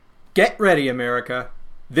Get ready, America.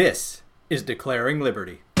 This is Declaring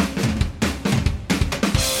Liberty.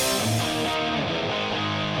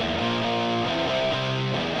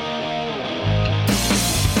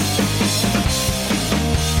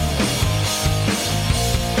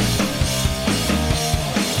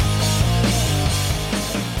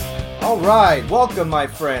 All right, welcome, my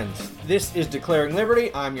friends. This is Declaring Liberty.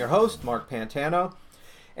 I'm your host, Mark Pantano.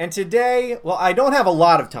 And today, well, I don't have a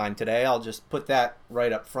lot of time today. I'll just put that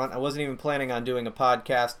right up front. I wasn't even planning on doing a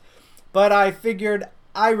podcast, but I figured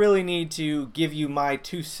I really need to give you my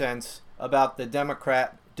 2 cents about the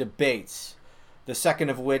Democrat debates, the second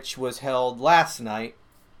of which was held last night.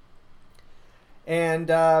 And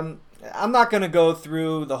I'm not going to go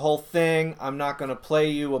through the whole thing. I'm not going to play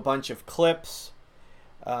you a bunch of clips.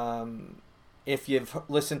 If you've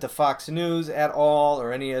listened to Fox News at all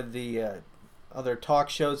or any of the other talk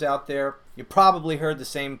shows out there, you probably heard the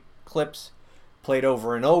same clips played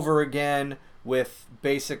over and over again with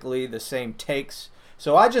basically the same takes.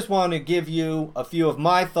 So I just want to give you a few of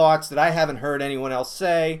my thoughts that I haven't heard anyone else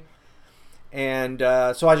say, and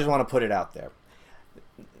so I just want to put it out there.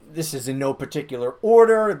 This is in no particular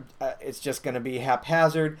order. It's just going to be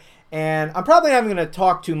haphazard, and I'm probably not going to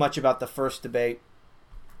talk too much about the first debate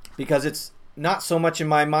because it's not so much in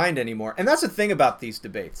my mind anymore. And that's the thing about these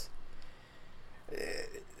debates.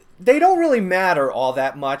 They don't really matter all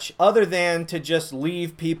that much other than to just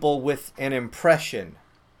leave people with an impression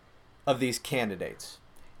of these candidates.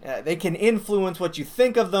 They can influence what you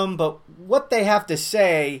think of them, but what they have to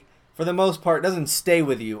say, for the most part, doesn't stay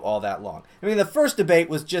with you all that long. I mean, the first debate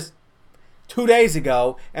was just 2 days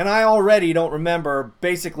ago, and I already don't remember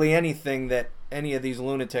basically anything that any of these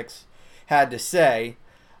lunatics had to say.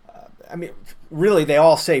 I mean, really, they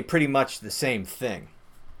all say pretty much the same thing.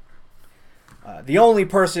 The only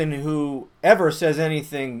person who ever says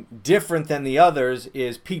anything different than the others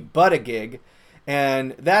is Pete Buttigieg,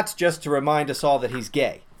 and that's just to remind us all that he's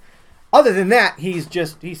gay. Other than that, he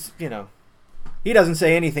doesn't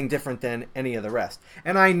say anything different than any of the rest.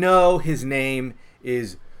 And I know his name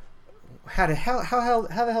is, how the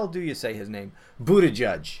hell do you say his name?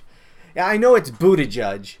 Buttigieg. Yeah, I know it's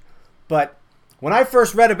Buttigieg, but when I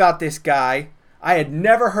first read about this guy, I had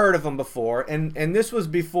never heard of him before, and this was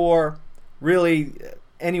before really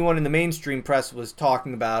anyone in the mainstream press was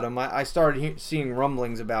talking about him. I started seeing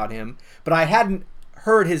rumblings about him, but I hadn't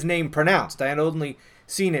heard his name pronounced. I had only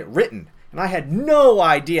seen it written, and I had no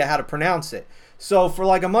idea how to pronounce it. So for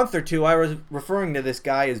like a month or two, I was referring to this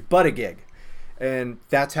guy as Buttigieg, and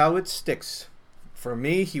that's how it sticks. For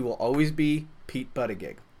me, he will always be Pete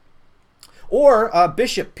Buttigieg. Or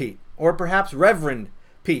Bishop Pete, or perhaps Reverend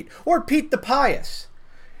Pete, or Pete the Pious.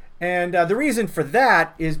 And the reason for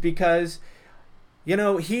that is because, I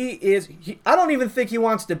don't even think he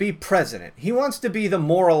wants to be president. He wants to be the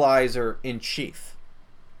moralizer in chief.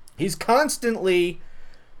 He's constantly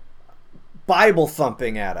Bible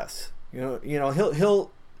thumping at us.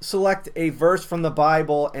 He'll select a verse from the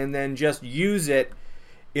Bible and then just use it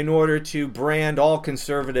in order to brand all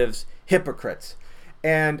conservatives hypocrites.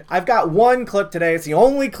 And I've got one clip today. It's the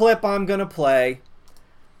only clip I'm going to play.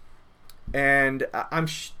 And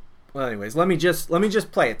well, anyways, let me just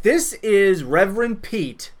play it. This is Reverend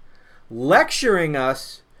Pete lecturing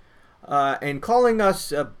us and calling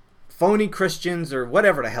us phony Christians or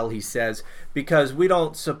whatever the hell he says because we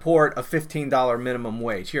don't support a $15 minimum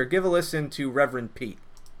wage. Here, give a listen to Reverend Pete.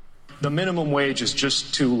 The minimum wage is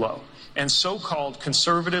just too low. And so-called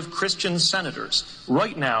conservative Christian senators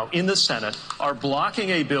right now in the Senate are blocking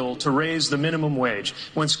a bill to raise the minimum wage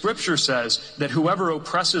when Scripture says that whoever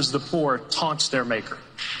oppresses the poor taunts their maker.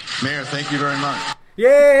 Mayor, thank you very much.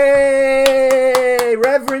 Yay!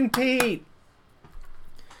 Reverend Pete!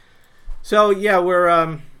 So, yeah,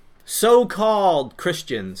 we're so-called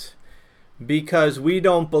Christians because we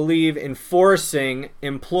don't believe in forcing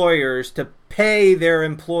employers to pay their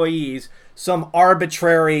employees some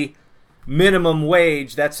arbitrary minimum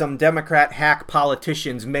wage that some Democrat hack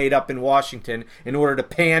politicians made up in Washington in order to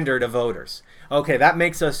pander to voters. Okay, that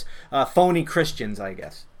makes us phony Christians, I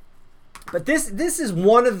guess. But this is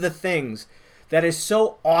one of the things that is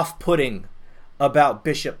so off-putting about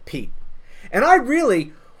Bishop Pete. And I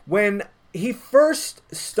really, when he first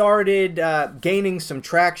started gaining some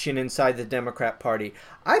traction inside the Democrat Party,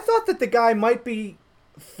 I thought that the guy might be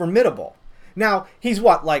formidable. Now, he's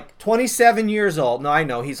what, like 27 years old? No, I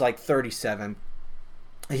know, he's like 37.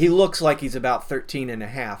 He looks like he's about 13 and a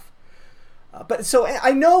half. But so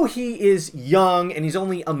I know he is young and he's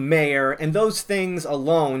only a mayor, and those things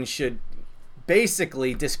alone should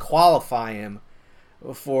basically disqualify him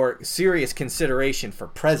for serious consideration for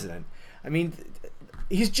president. I mean,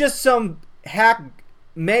 he's just some hack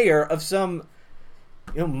mayor of some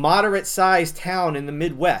moderate-sized town in the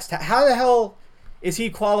Midwest. How the hell is he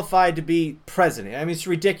qualified to be president? I mean, it's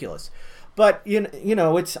ridiculous. But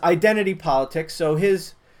it's identity politics. So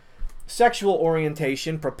his sexual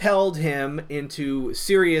orientation propelled him into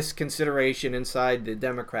serious consideration inside the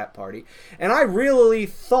Democrat Party, and I really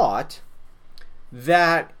thought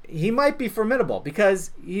that he might be formidable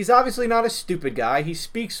because he's obviously not a stupid guy. He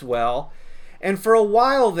speaks well, and for a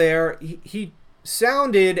while there, he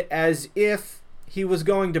sounded as if he was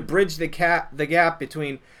going to bridge the gap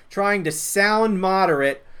between trying to sound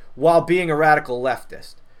moderate while being a radical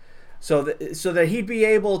leftist, so that he'd be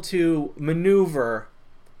able to maneuver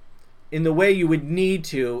in the way you would need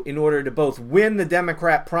to in order to both win the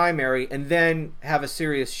Democrat primary and then have a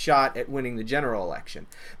serious shot at winning the general election.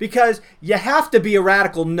 Because you have to be a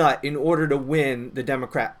radical nut in order to win the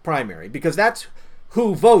Democrat primary, because that's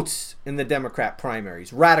who votes in the Democrat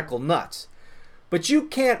primaries, radical nuts. But you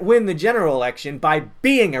can't win the general election by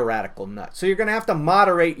being a radical nut. So you're going to have to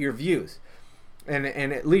moderate your views and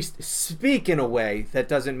at least speak in a way that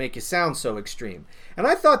doesn't make you sound so extreme. And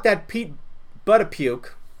I thought that Pete Buttigieg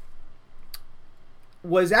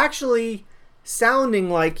was actually sounding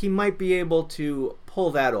like he might be able to pull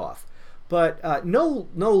that off. But no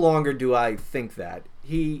longer do I think that.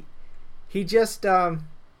 He just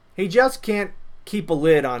can't keep a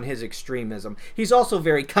lid on his extremism. He's also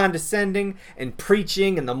very condescending and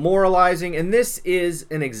preaching and the moralizing, and this is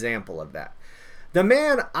an example of that. The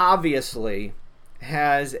man obviously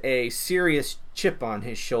has a serious chip on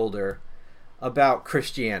his shoulder about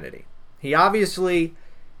Christianity. He obviously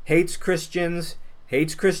hates Christians,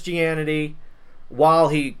 hates Christianity, while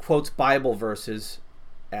he quotes Bible verses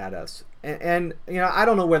at us. And I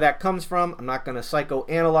don't know where that comes from. I'm not going to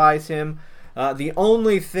psychoanalyze him. The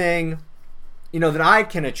only thing that I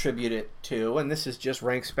can attribute it to, and this is just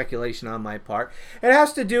rank speculation on my part, it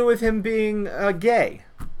has to do with him being gay.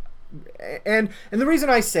 And the reason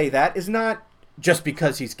I say that is not just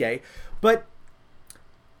because he's gay, but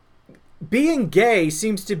being gay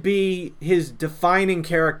seems to be his defining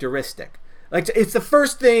characteristic. Like, it's the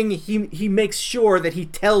first thing he makes sure that he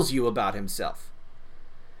tells you about himself.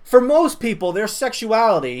 For most people, their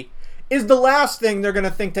sexuality is the last thing they're going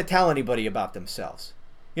to think to tell anybody about themselves.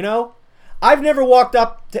 I've never walked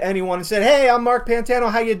up to anyone and said, "Hey, I'm Mark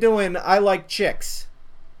Pantano, how you doing? I like chicks."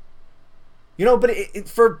 But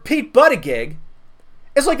for Pete Buttigieg,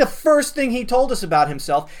 it's like the first thing he told us about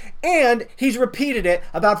himself, and he's repeated it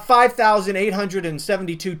about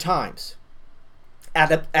 5,872 times,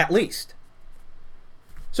 at least.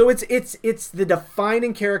 So it's the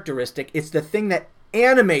defining characteristic. It's the thing that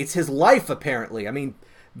animates his life, apparently. I mean,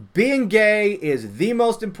 being gay is the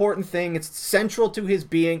most important thing. It's central to his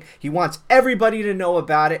being. He wants everybody to know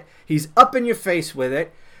about it. He's up in your face with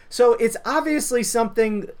it. So it's obviously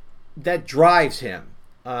something that drives him.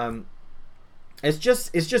 It's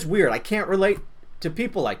just weird. I can't relate to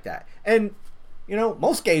people like that. And,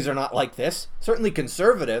 most gays are not like this. Certainly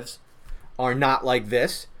conservatives are not like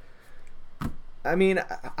this. I mean,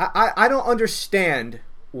 I don't understand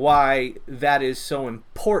why that is so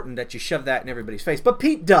important that you shove that in everybody's face. But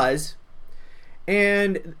Pete does.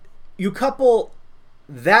 And you couple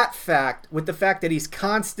that fact with the fact that he's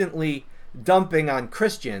constantly dumping on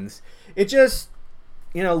Christians, it just,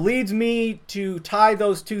 leads me to tie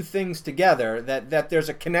those two things together, that there's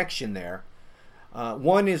a connection there.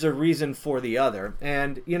 One is a reason for the other.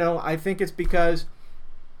 And, I think it's because,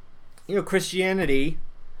 Christianity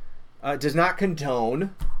does not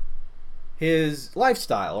condone his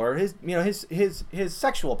lifestyle or his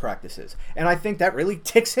sexual practices, and I think that really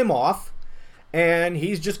ticks him off, and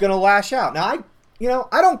he's just going to lash out. Now,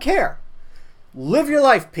 I don't care. Live your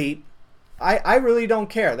life, Pete. I really don't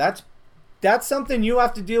care. That's something you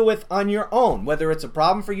have to deal with on your own, whether it's a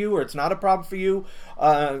problem for you or it's not a problem for you.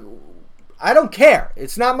 I don't care.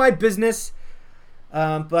 It's not my business.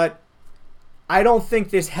 But I don't think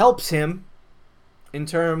this helps him in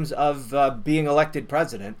terms of being elected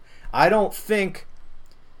president. I don't think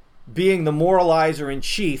being the moralizer in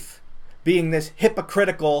chief, being this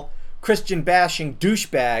hypocritical, Christian-bashing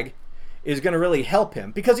douchebag, is going to really help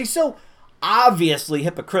him, because he's so obviously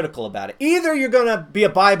hypocritical about it. Either you're going to be a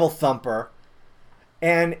Bible thumper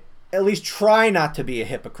and at least try not to be a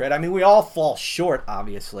hypocrite. I mean, we all fall short,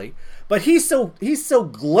 obviously, but he's so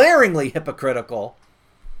glaringly hypocritical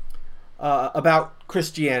about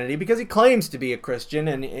Christianity, because he claims to be a Christian,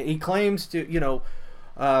 and he claims to,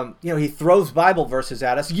 he throws Bible verses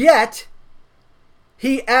at us, yet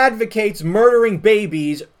he advocates murdering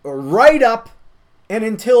babies right up and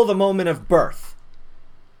until the moment of birth.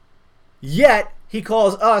 Yet he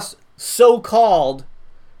calls us so-called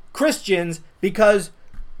Christians because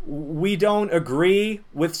we don't agree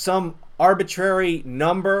with some arbitrary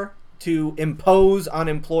number to impose on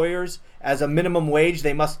employers as a minimum wage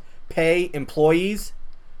they must pay employees.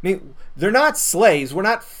 I mean, they're not slaves. We're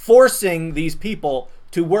not forcing these people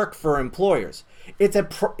to work for employers. It's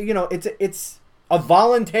a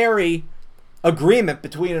voluntary agreement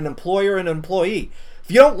between an employer and an employee. If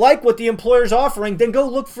you don't like what the employer's offering, then go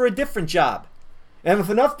look for a different job. And if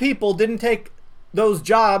enough people didn't take those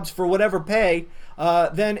jobs for whatever pay,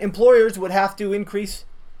 then employers would have to increase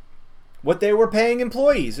what they were paying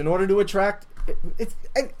employees in order to attract.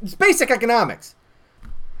 It's basic economics.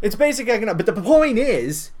 It's basic economics. But the point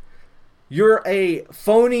is, you're a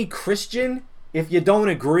phony Christian if you don't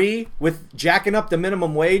agree with jacking up the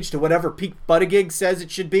minimum wage to whatever Pete Buttigieg says it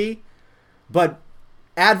should be, but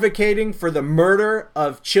advocating for the murder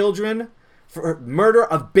of children, for murder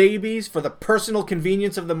of babies, for the personal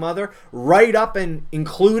convenience of the mother, right up and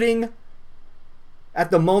including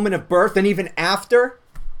at the moment of birth and even after,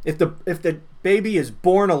 if the baby is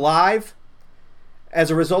born alive as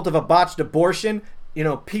a result of a botched abortion.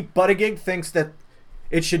 Pete Buttigieg thinks that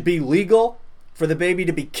it should be legal for the baby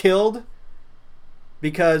to be killed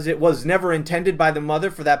because it was never intended by the mother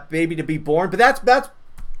for that baby to be born. But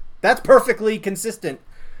that's perfectly consistent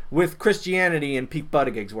with Christianity in Pete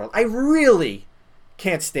Buttigieg's world. I really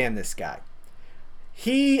can't stand this guy.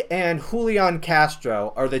 He and Julian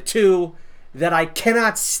Castro are the two that I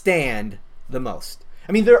cannot stand the most.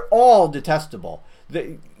 I mean, they're all detestable,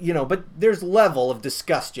 but there's level of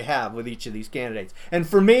disgust you have with each of these candidates. And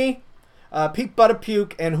for me, Pete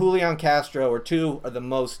Buttigieg and Julian Castro are the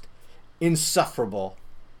most insufferable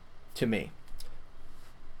to me.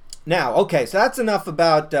 Now, okay, so that's enough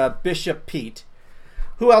about Bishop Pete.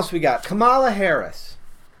 Who else we got? Kamala Harris.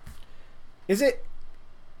 Is it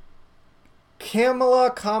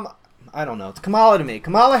Kamala? I don't know. It's Kamala to me.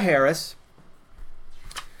 Kamala Harris.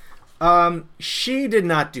 She did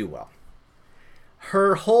not do well.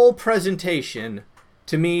 Her whole presentation,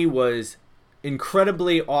 to me, was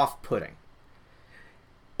incredibly off-putting.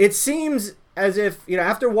 It seems as if,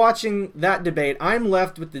 after watching that debate, I'm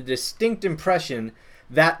left with the distinct impression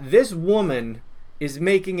that this woman is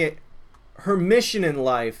making it her mission in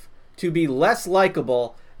life to be less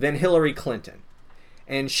likable than Hillary Clinton.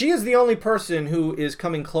 And she is the only person who is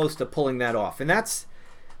coming close to pulling that off. And that's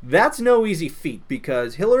no easy feat,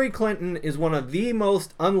 because Hillary Clinton is one of the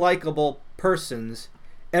most unlikable persons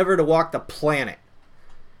ever to walk the planet.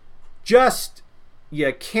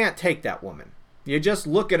 You can't take that woman. You just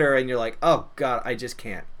look at her and you're like, oh God, I just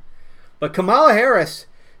can't. But Kamala Harris,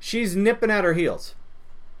 she's nipping at her heels,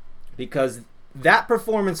 because that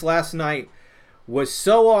performance last night was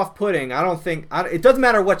so off-putting. It doesn't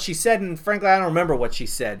matter what she said, and frankly, I don't remember what she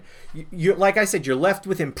said. You, like I said, you're left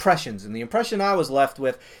with impressions, and the impression I was left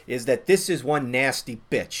with is that this is one nasty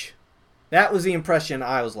bitch. That was the impression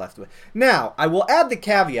I was left with. Now, I will add the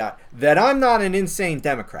caveat that I'm not an insane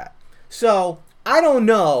Democrat. So, I don't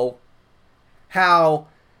know how,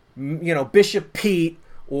 Bishop Pete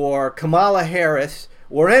or Kamala Harris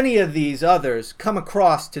or any of these others come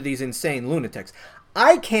across to these insane lunatics.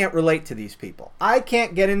 I can't relate to these people. I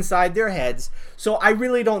can't get inside their heads, so I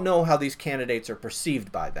really don't know how these candidates are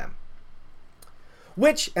perceived by them.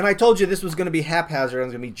 And I told you this was going to be haphazard. I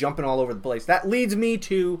was going to be jumping all over the place. That leads me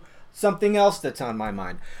to something else that's on my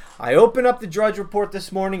mind. I open up the Drudge Report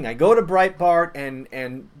this morning. I go to Breitbart,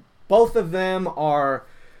 and both of them are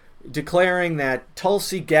declaring that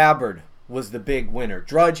Tulsi Gabbard was the big winner.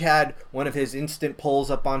 Drudge had one of his instant polls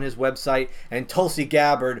up on his website, and Tulsi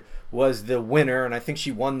Gabbard was the winner, and I think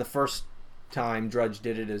she won the first time Drudge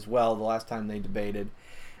did it as well, the last time they debated.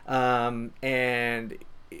 And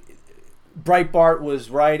Breitbart was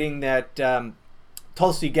writing that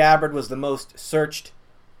Tulsi Gabbard was the most searched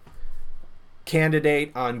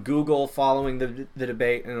candidate on Google following the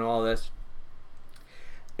debate and all this.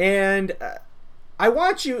 And I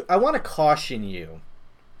want to caution you.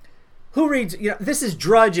 Who reads, this is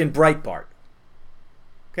Drudge and Breitbart.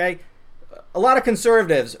 Okay? A lot of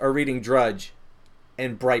conservatives are reading Drudge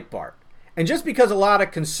and Breitbart. And just because a lot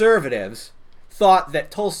of conservatives thought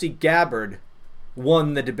that Tulsi Gabbard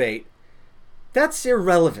won the debate, that's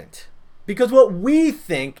irrelevant. Because what we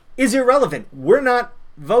think is irrelevant. We're not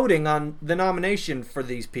voting on the nomination for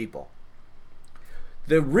these people.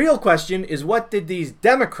 The real question is, what did these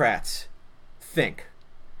Democrats think?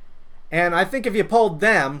 And I think if you polled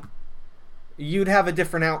them, you'd have a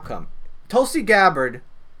different outcome. Tulsi Gabbard,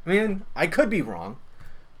 I could be wrong,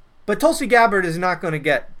 but Tulsi Gabbard is not going to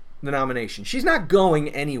get the nomination. She's not going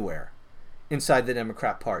anywhere inside the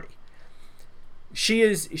Democrat Party.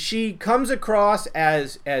 She comes across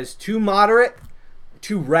as too moderate,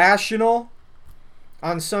 too rational,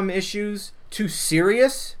 on some issues too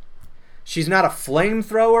serious. She's not a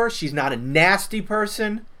flamethrower. She's not a nasty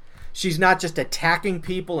person. She's not just attacking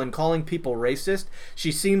people and calling people racist.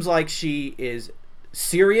 She seems like she is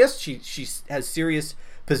serious. She has serious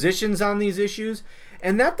positions on these issues,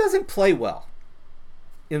 and that doesn't play well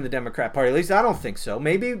in the Democrat Party. At least I don't think so.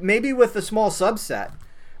 Maybe with a small subset,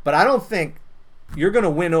 but I don't think you're going to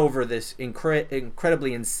win over this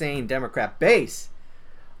incredibly insane Democrat base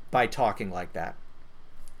by talking like that.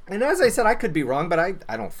 And as I said, I could be wrong, but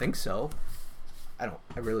I don't think so. I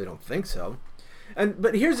really don't think so.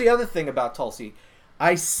 But here's the other thing about Tulsi.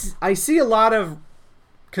 I see a lot of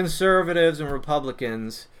conservatives and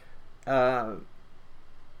Republicans,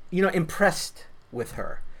 impressed with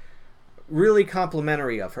her, really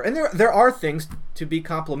complimentary of her. And there are things to be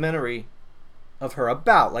complimentary of her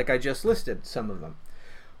about, like I just listed some of them.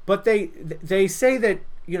 But they say that,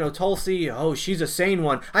 Tulsi, she's a sane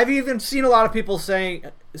one. I've even seen a lot of people say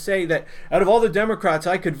that out of all the Democrats,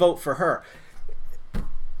 I could vote for her.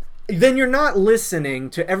 Then you're not listening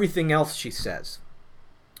to everything else she says.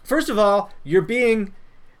 First of all, you're being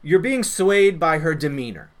swayed by her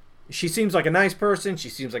demeanor. She seems like a nice person. She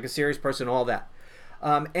seems like a serious person, all that.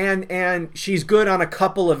 And she's good on a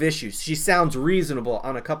couple of issues. She sounds reasonable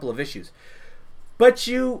on a couple of issues. But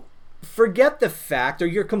you forget the fact, or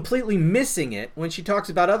you're completely missing it when she talks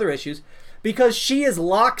about other issues, because she is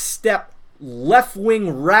lockstep left-wing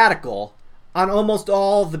radical on almost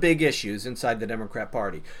all the big issues inside the Democrat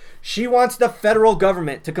Party. She wants the federal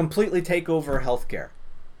government to completely take over healthcare.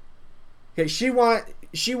 Okay,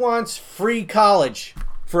 she wants free college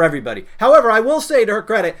for everybody. However, I will say to her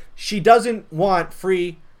credit, she doesn't want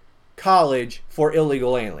free college for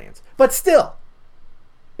illegal aliens. But still,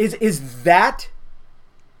 is that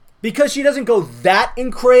because she doesn't go that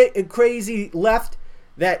crazy left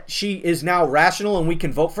that she is now rational and we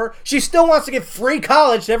can vote for her? She still wants to give free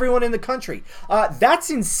college to everyone in the country.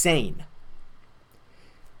 That's insane.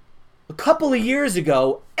 A couple of years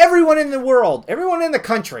ago, everyone in the world, everyone in the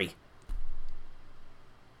country,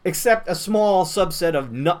 except a small subset of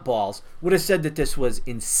nutballs, would have said that this was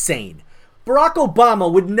insane. Barack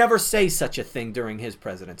Obama would never say such a thing during his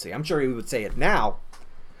presidency. I'm sure he would say it now.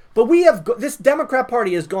 But this Democrat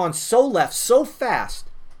Party has gone so left so fast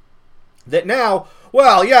that now,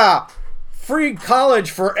 well, yeah, free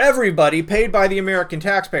college for everybody paid by the American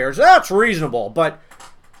taxpayers, that's reasonable. But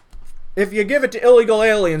if you give it to illegal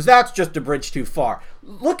aliens, that's just a bridge too far.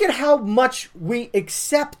 Look at how much we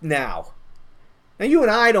accept now. Now, you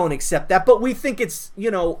and I don't accept that, but we think it's,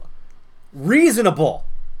 reasonable.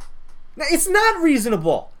 Now, it's not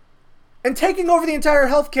reasonable. And taking over the entire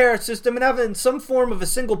healthcare system and having some form of a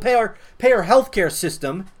single payer healthcare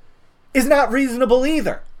system is not reasonable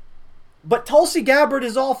either. But Tulsi Gabbard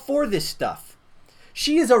is all for this stuff.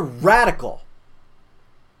 She is a radical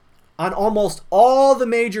on almost all the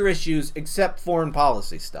major issues except foreign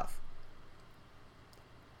policy stuff.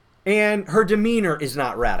 And her demeanor is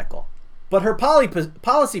not radical. But her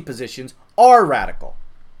policy positions are radical.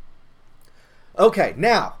 Okay,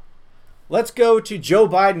 now, let's go to Joe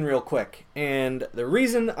Biden real quick. And the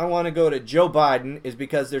reason I want to go to Joe Biden is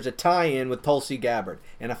because there's a tie-in with Tulsi Gabbard.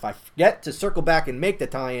 And if I forget to circle back and make the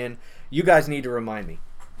tie-in, you guys need to remind me.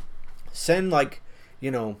 Send,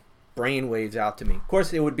 brainwaves out to me. Of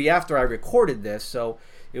course, it would be after I recorded this, so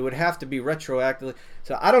it would have to be retroactively.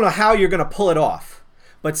 So I don't know how you're going to pull it off.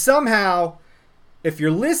 But somehow, if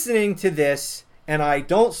you're listening to this and I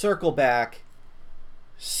don't circle back,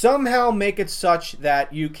 somehow make it such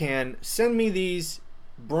that you can send me these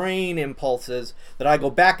brain impulses that I go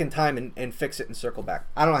back in time and fix it and circle back.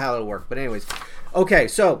 I don't know how it'll work, but anyways. Okay,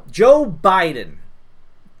 so Joe Biden.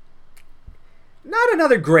 Not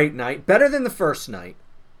another great night, better than the first night.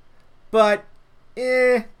 But,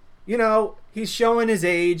 he's showing his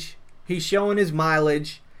age. He's showing his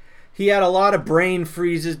mileage. He had a lot of brain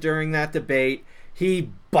freezes during that debate. He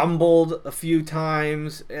bumbled a few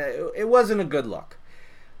times. It wasn't a good look.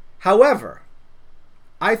 However,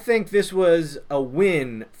 I think this was a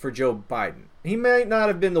win for Joe Biden. He might not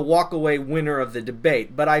have been the walkaway winner of the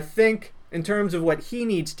debate, but I think in terms of what he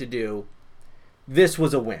needs to do, this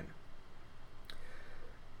was a win.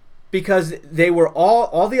 Because they were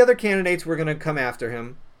all the other candidates were going to come after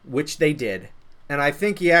him, which they did. And I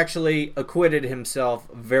think he actually acquitted himself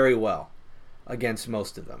very well against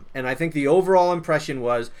most of them. And I think the overall impression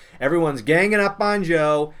was everyone's ganging up on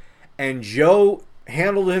Joe, and Joe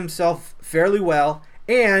handled himself fairly well,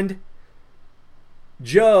 and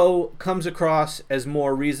Joe comes across as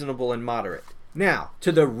more reasonable and moderate. Now,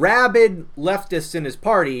 to the rabid leftists in his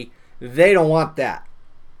party, they don't want that.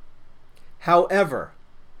 However,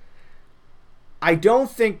 I don't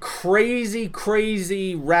think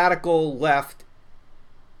crazy radical left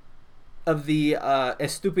of the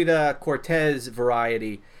Estúpida Cortez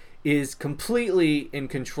variety is completely in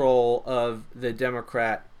control of the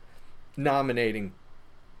Democrat nominating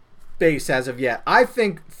base as of yet. I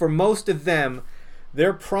think for most of them,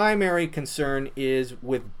 their primary concern is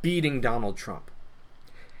with beating Donald Trump.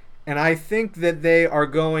 And I think that they are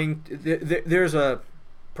going... There's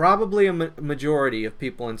probably a majority of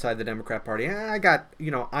people inside the Democrat Party.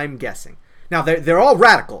 I'm guessing. Now, they're all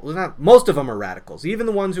radical. Most of them are radicals. Even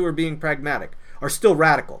the ones who are being pragmatic are still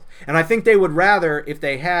radical. And I think they would rather, if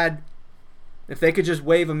they could just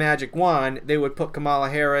wave a magic wand, they would put Kamala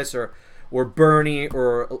Harris or Bernie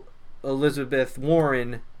or Elizabeth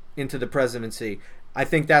Warren into the presidency. I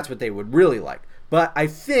think that's what they would really like. But I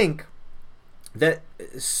think that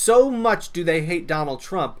so much do they hate Donald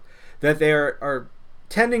Trump that they are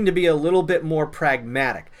tending to be a little bit more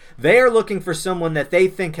pragmatic. They are looking for someone that they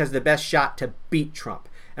think has the best shot to beat Trump.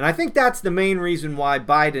 And I think that's the main reason why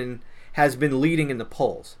Biden has been leading in the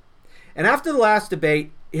polls. And after the last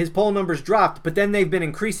debate, his poll numbers dropped, but then they've been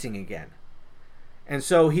increasing again. And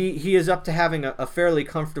so he is up to having a fairly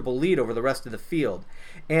comfortable lead over the rest of the field.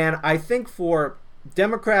 And I think for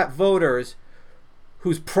Democrat voters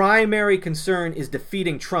whose primary concern is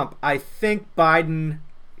defeating Trump, I think Biden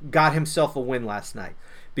got himself a win last night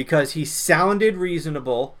because he sounded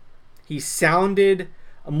reasonable. He sounded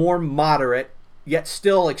more moderate, yet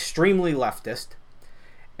still extremely leftist.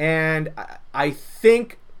 And I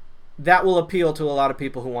think that will appeal to a lot of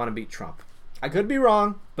people who want to beat Trump. I could be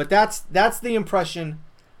wrong, but that's the impression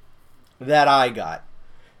that I got.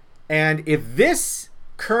 And if this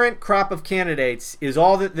current crop of candidates is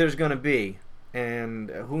all that there's going to be, and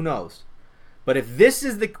who knows, but if this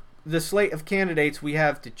is the slate of candidates we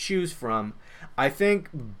have to choose from, I think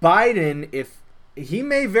Biden, if he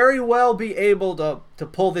may very well be able to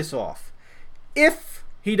pull this off, if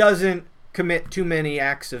he doesn't commit too many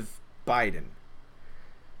acts of Biden.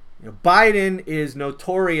 Biden is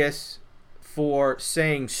notorious for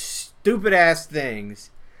saying stupid ass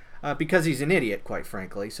things because he's an idiot, quite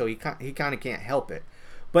frankly, so he kind of can't help it.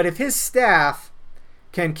 But if his staff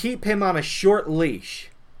can keep him on a short leash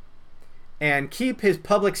and keep his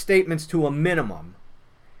public statements to a minimum,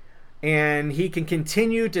 and he can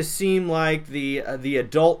continue to seem like the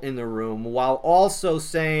adult in the room while also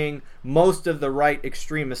saying most of the right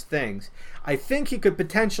extremist things, I think he could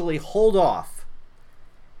potentially hold off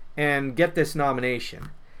and get this nomination.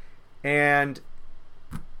 And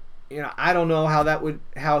I don't know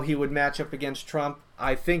how he would match up against Trump.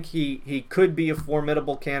 I think he could be a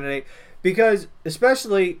formidable candidate because,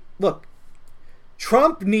 especially, look,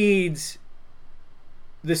 Trump needs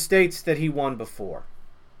the states that he won before.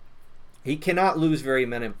 He cannot lose very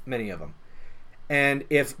many of them. And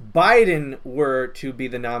if Biden were to be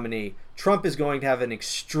the nominee, Trump is going to have an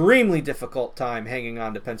extremely difficult time hanging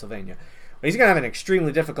on to Pennsylvania. He's going to have an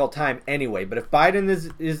extremely difficult time anyway. But if Biden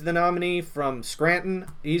is the nominee from Scranton,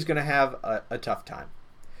 he's going to have a tough time.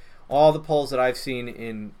 All the polls that I've seen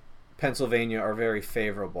in Pennsylvania are very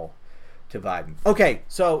favorable to Biden. Okay,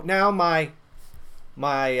 so now my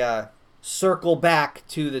circle back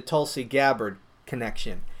to the Tulsi Gabbard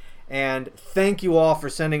connection. And thank you all for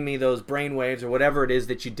sending me those brainwaves or whatever it is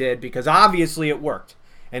that you did, because obviously it worked.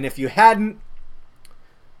 And if you hadn't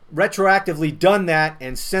retroactively done that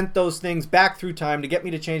and sent those things back through time to get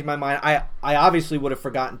me to change my mind, I obviously would have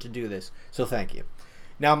forgotten to do this. So thank you.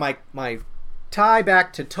 Now my tie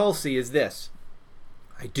back to Tulsi is this.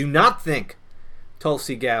 I do not think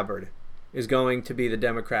Tulsi Gabbard is going to be the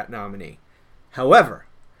Democrat nominee. However,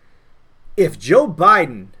 if Joe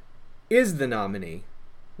Biden is the nominee,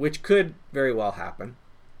 which could very well happen,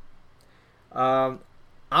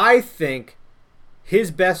 I think his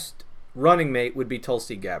best running mate would be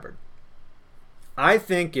Tulsi Gabbard. I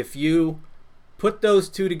think if you put those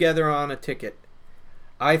two together on a ticket,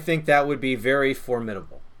 I think that would be very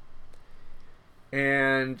formidable.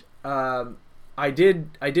 And I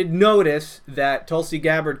did notice that Tulsi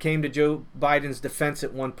Gabbard came to Joe Biden's defense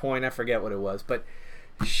at one point. I forget what it was, but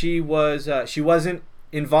she wasn't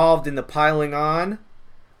involved in the piling on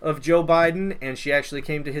of Joe Biden, and she actually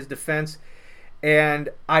came to his defense. And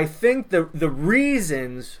I think the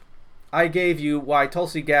reasons I gave you why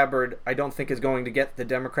Tulsi Gabbard I don't think is going to get the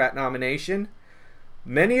Democrat nomination,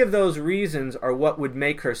 many of those reasons are what would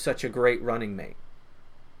make her such a great running mate.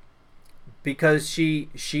 Because she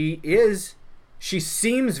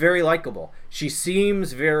seems very likable. She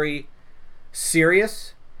seems very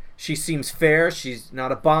serious. She seems fair. She's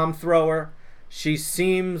not a bomb thrower. She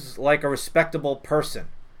seems like a respectable person.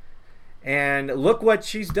 And look what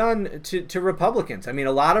she's done to Republicans. I mean,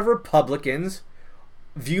 a lot of Republicans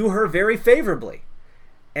view her very favorably.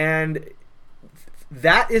 And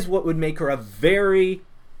that is what would make her a very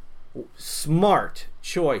smart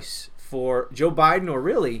choice for Joe Biden, or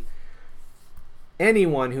really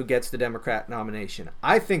anyone who gets the Democrat nomination.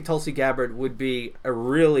 I think Tulsi Gabbard would be a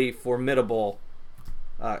really formidable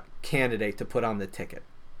candidate to put on the ticket.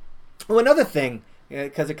 Well, another thing,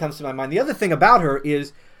 because it comes to my mind, the other thing about her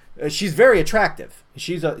is she's very attractive.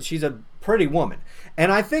 She's a pretty woman,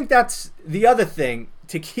 and I think that's the other thing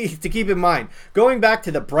to keep in mind. Going back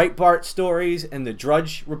to the Breitbart stories and the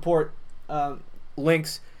Drudge Report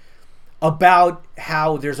links about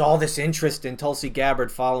how there's all this interest in Tulsi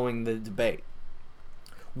Gabbard following the debate.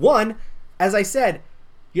 One, as I said,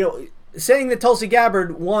 saying that Tulsi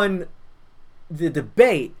Gabbard won the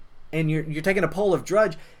debate, and you're taking a poll of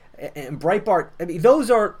Drudge and Breitbart, I mean,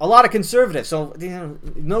 those are a lot of conservatives. So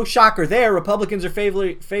no shocker there. Republicans are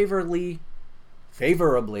favorably.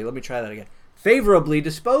 Let me try that again. Favorably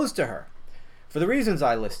disposed to her, for the reasons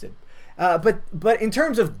I listed. But in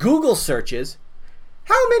terms of Google searches,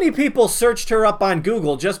 how many people searched her up on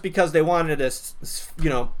Google just because they wanted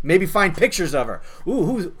to, maybe find pictures of her?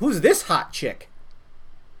 Ooh, who's this hot chick?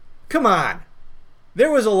 Come on.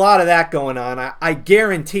 There was a lot of that going on. I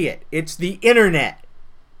guarantee it. It's the internet.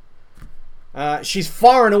 She's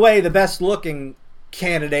far and away the best looking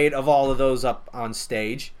candidate of all of those up on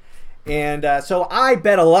stage. And so I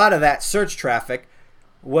bet a lot of that search traffic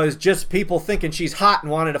was just people thinking she's hot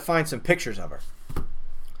and wanted to find some pictures of her.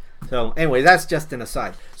 So anyway, that's just an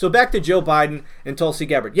aside. So back to Joe Biden and Tulsi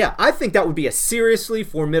Gabbard. Yeah, I think that would be a seriously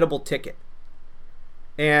formidable ticket.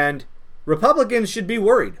 And Republicans should be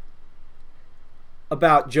worried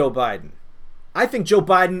about Joe Biden. I think Joe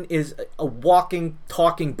Biden is a walking,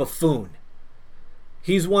 talking buffoon.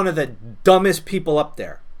 He's one of the dumbest people up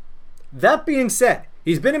there. That being said,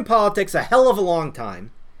 he's been in politics a hell of a long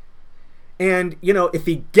time. And, if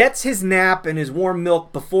he gets his nap and his warm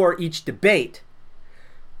milk before each debate,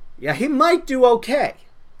 yeah, he might do okay.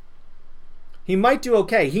 He might do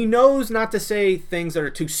okay. He knows not to say things that are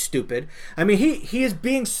too stupid. I mean, he is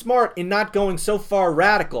being smart in not going so far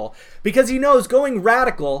radical, because he knows going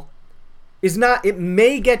radical is not, it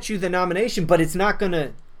may get you the nomination, but it's not going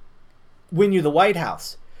to win you the White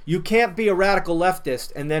House. You can't be a radical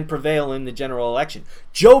leftist and then prevail in the general election.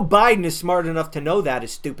 Joe Biden is smart enough to know that,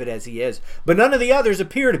 as stupid as he is, but none of the others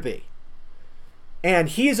appear to be. And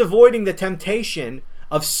he's avoiding the temptation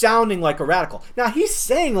of sounding like a radical. Now, he's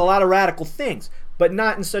saying a lot of radical things, but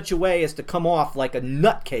not in such a way as to come off like a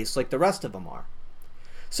nutcase like the rest of them are.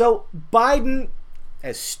 So Biden,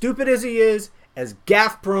 as stupid as he is, as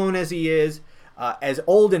gaffe-prone as he is, as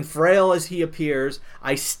old and frail as he appears,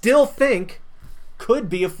 I still think could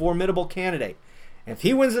be a formidable candidate. And if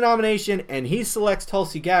he wins the nomination and he selects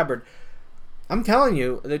Tulsi Gabbard, I'm telling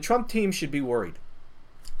you, the Trump team should be worried.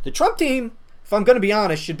 The Trump team, if I'm going to be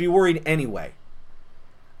honest, should be worried anyway.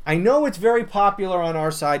 I know it's very popular on our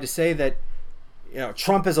side to say that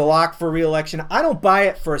Trump is a lock for re-election. I don't buy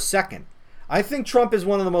it for a second. I think Trump is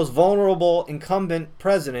one of the most vulnerable incumbent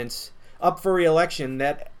presidents up for re-election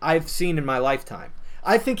that I've seen in my lifetime.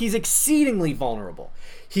 I think he's exceedingly vulnerable.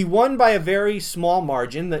 He won by a very small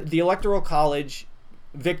margin. The Electoral College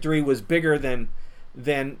victory was bigger than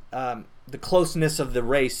the closeness of the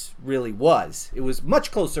race really was. It was a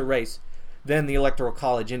much closer race than the Electoral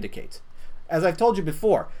College indicates. As I've told you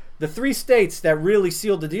before, the 3 states that really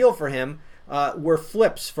sealed the deal for him were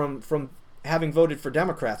flips from having voted for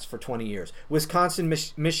Democrats for 20 years. Wisconsin,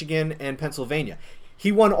 Michigan, and Pennsylvania.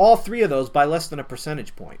 He won all 3 of those by less than a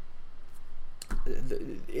percentage point.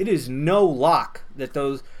 It is no lock that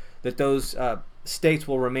those states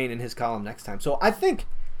will remain in his column next time. So I think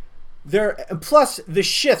plus the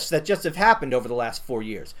shifts that just have happened over the last 4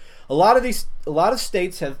 years. A lot of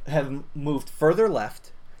states have moved further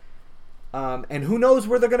left. And who knows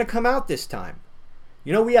where they're going to come out this time.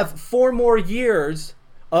 We have 4 more years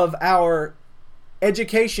of our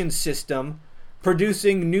education system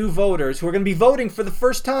producing new voters who are going to be voting for the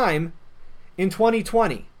first time in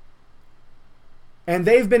 2020. And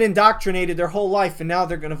they've been indoctrinated their whole life, and now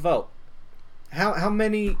they're going to vote. How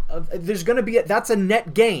many? There's going to be that's a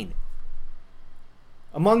net gain.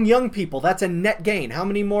 Among young people, that's a net gain. How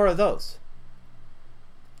many more of those?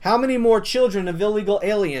 How many more children of illegal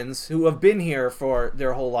aliens who have been here for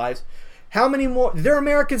their whole lives? How many more? They're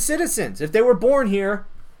American citizens. If they were born here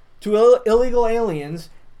to illegal aliens,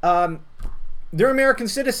 they're American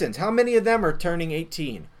citizens. How many of them are turning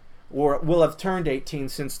 18 or will have turned 18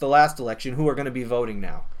 since the last election who are going to be voting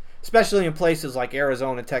now? Especially in places like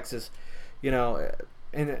Arizona, Texas.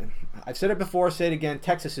 And I've said it before, say it again,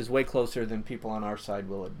 Texas is way closer than people on our side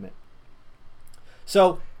will admit.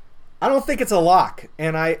 So I don't think it's a lock.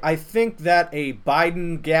 And I think that a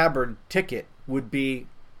Biden-Gabbard ticket would be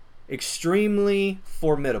extremely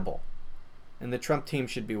formidable. And the Trump team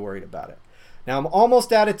should be worried about it. Now, I'm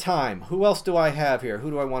almost out of time. Who else do I have here?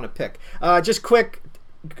 Who do I want to pick? Just quick,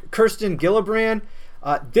 Kirsten Gillibrand.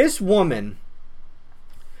 This woman,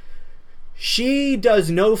 she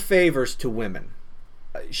does no favors to women.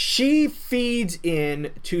 She feeds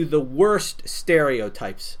in to the worst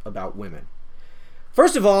stereotypes about women.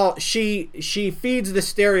 First of all, she feeds the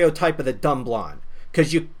stereotype of the dumb blonde,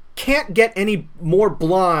 because you can't get any more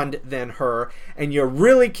blonde than her, and you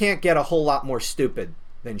really can't get a whole lot more stupid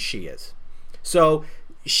than she is. So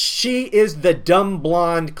she is the dumb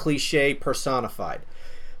blonde cliche personified.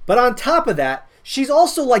 But on top of that, she's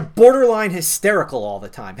also like borderline hysterical all the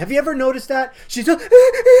time. Have you ever noticed that? She's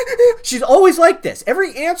always like this.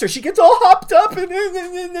 Every answer, she gets all hopped up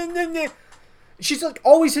and she's like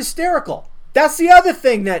always hysterical. That's the other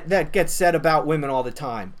thing that gets said about women all the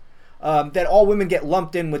time. That all women get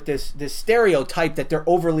lumped in with this stereotype that they're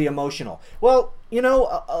overly emotional. Well, you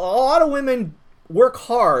know, a lot of women work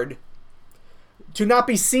hard to not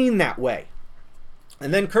be seen that way.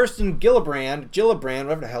 And then Kirsten Gillibrand,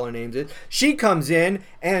 whatever the hell her name is, she comes in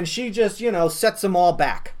and she just, you know, sets them all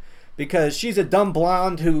back because she's a dumb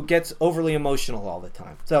blonde who gets overly emotional all the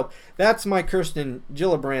time. So that's my Kirsten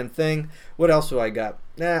Gillibrand thing. What else do I got?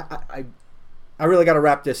 I really got to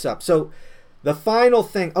wrap this up. So the final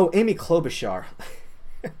thing, Amy Klobuchar.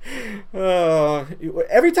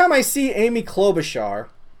 Every time I see Amy Klobuchar,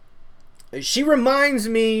 she reminds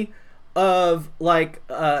me of like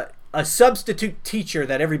a substitute teacher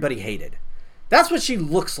that everybody hated. That's what she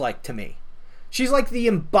looks like to me. She's like the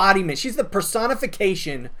embodiment. She's the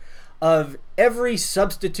personification of every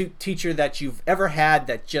substitute teacher that you've ever had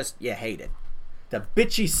that just you hated. The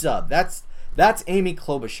bitchy sub. That's Amy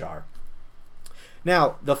Klobuchar.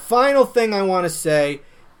 Now, the final thing I want to say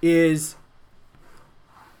is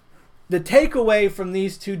the takeaway from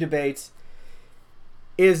these two debates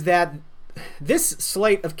is that this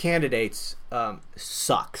slate of candidates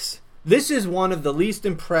sucks. This is one of the least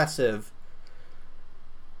impressive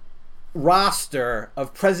roster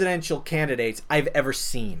of presidential candidates I've ever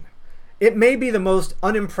seen. It may be the most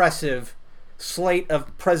unimpressive slate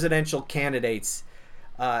of presidential candidates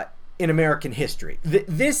in American history.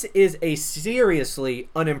 This is a seriously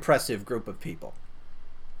unimpressive group of people.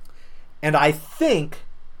 And I think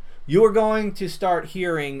you're going to start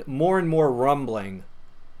hearing more and more rumbling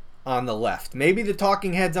on the left. Maybe the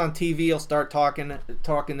talking heads on TV will start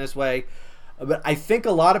talking this way, but I think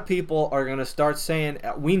a lot of people are going to start saying,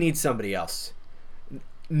 we need somebody else.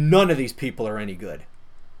 None of these people are any good.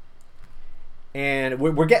 And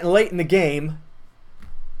we're getting late in the game,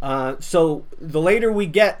 so the later we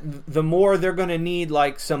get, the more they're going to need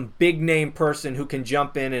like some big name person who can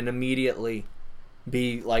jump in and immediately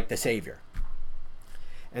be like the savior.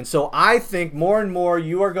 And so I think more and more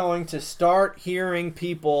you are going to start hearing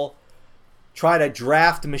people try to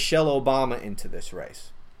draft Michelle Obama into this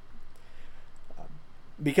race.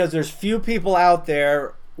 Because there's few people out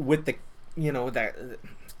there with the, you know, the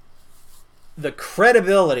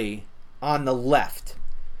credibility on the left.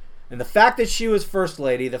 And the fact that she was first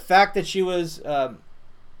lady, the fact that she was, Barack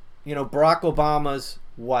Obama's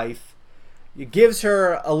wife, it gives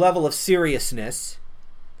her a level of seriousness.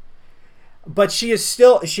 But she is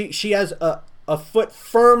still, she has a foot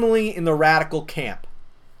firmly in the radical camp.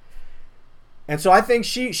 And so I think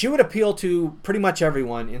she would appeal to pretty much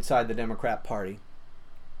everyone inside the Democrat Party.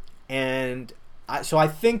 And so I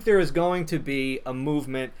think there is going to be a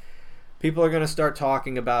movement. People are going to start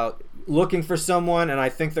talking about looking for someone, and I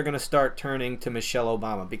think they're going to start turning to Michelle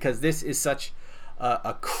Obama because this is such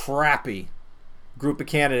a crappy group of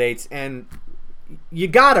candidates. And you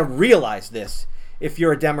got to realize this. If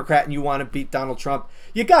you're a Democrat and you want to beat Donald Trump,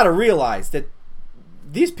 you got to realize that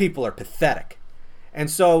these people are pathetic. And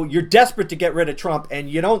so you're desperate to get rid of Trump, and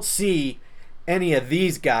you don't see any of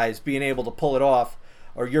these guys being able to pull it off,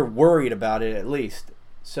 or you're worried about it at least.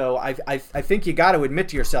 So I think you got to admit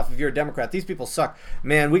to yourself, if you're a Democrat, these people suck.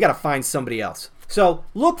 Man, we got to find somebody else. So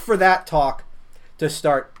look for that talk to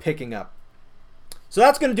start picking up. So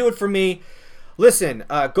that's going to do it for me. Listen,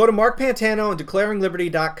 go to Mark Pantano and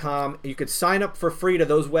declaringliberty.com. You could sign up for free to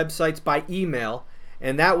those websites by email.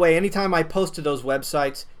 And that way, anytime I post to those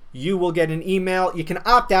websites, you will get an email. You can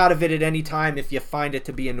opt out of it at any time if you find it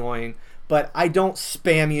to be annoying. But I don't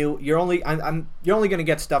spam you. You're only going to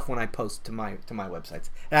get stuff when I post to my websites.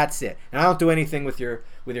 That's it. And I don't do anything with your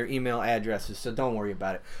email addresses, so don't worry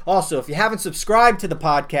about it. Also, if you haven't subscribed to the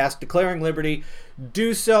podcast, Declaring Liberty,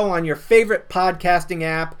 do so on your favorite podcasting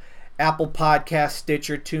app. Apple Podcast,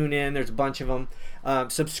 Stitcher, TuneIn, there's a bunch of them.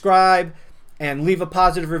 subscribe, and leave a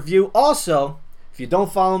positive review. Also, if you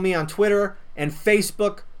don't follow me on Twitter and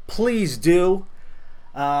Facebook, please do.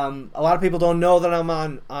 A lot of people don't know that I'm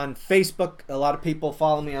on Facebook. A lot of people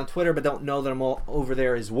follow me on Twitter but don't know that I'm over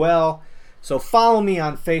there as well. So follow me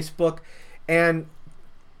on Facebook. And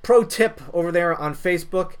pro tip over there on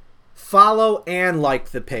Facebook, follow and like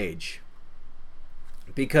the page.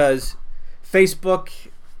 Because Facebook,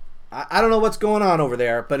 I don't know what's going on over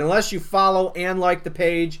there, but unless you follow and like the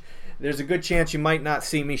page, there's a good chance you might not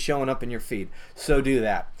see me showing up in your feed. So do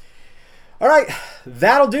that. All right,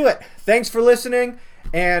 that'll do it. Thanks for listening.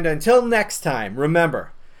 And until next time,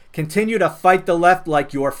 remember, continue to fight the left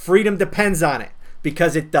like your freedom depends on it,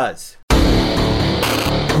 because it does.